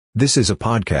This is a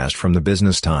podcast from the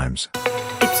Business Times.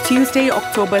 It's Tuesday,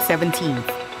 October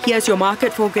 17th. Here's your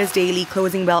Market Focus Daily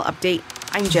Closing Bell update.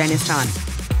 I'm Janice Tan.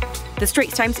 The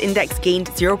Straits Times Index gained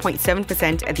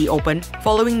 0.7% at the open,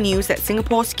 following news that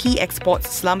Singapore's key exports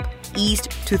slump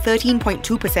eased to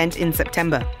 13.2% in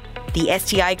September. The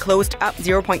STI closed up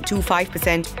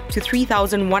 0.25% to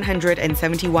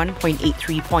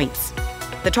 3,171.83 points.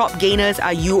 The top gainers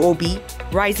are UOB,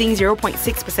 rising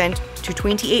 0.6% to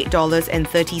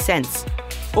 $28.30.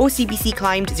 OCBC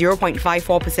climbed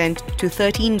 0.54% to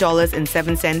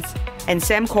 $13.07, and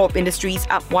Sembcorp Industries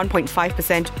up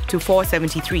 1.5% to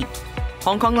 $4.73.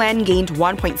 Hong Kong Land gained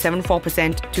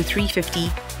 1.74% to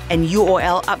 $3.50, and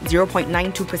UOL up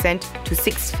 0.92% to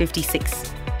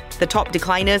 $6.56. The top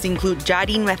decliners include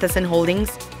Jardine Matheson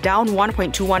Holdings, down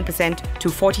 1.21% to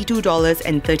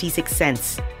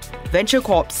 $42.36. Venture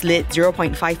Corp slid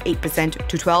 0.58%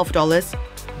 to $12.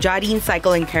 Jardine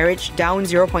Cycle and Carriage down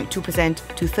 0.2% to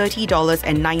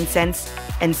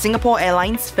 $30.09, and Singapore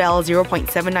Airlines fell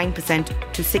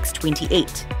 0.79% to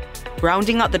 $6.28.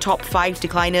 Rounding out the top 5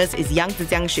 decliners is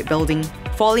Yangzijiang Shipbuilding,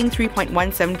 falling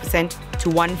 3.17% to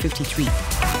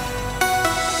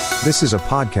 $153. This is a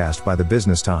podcast by the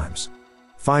Business Times.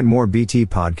 Find more BT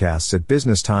podcasts at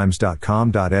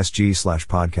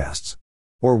businesstimes.com.sg/podcasts.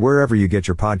 Or wherever you get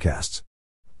your podcasts.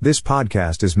 This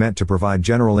podcast is meant to provide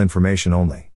general information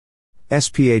only.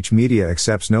 SPH Media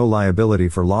accepts no liability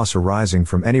for loss arising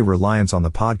from any reliance on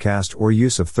the podcast or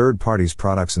use of third parties'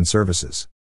 products and services.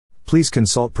 Please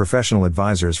consult professional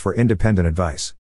advisors for independent advice.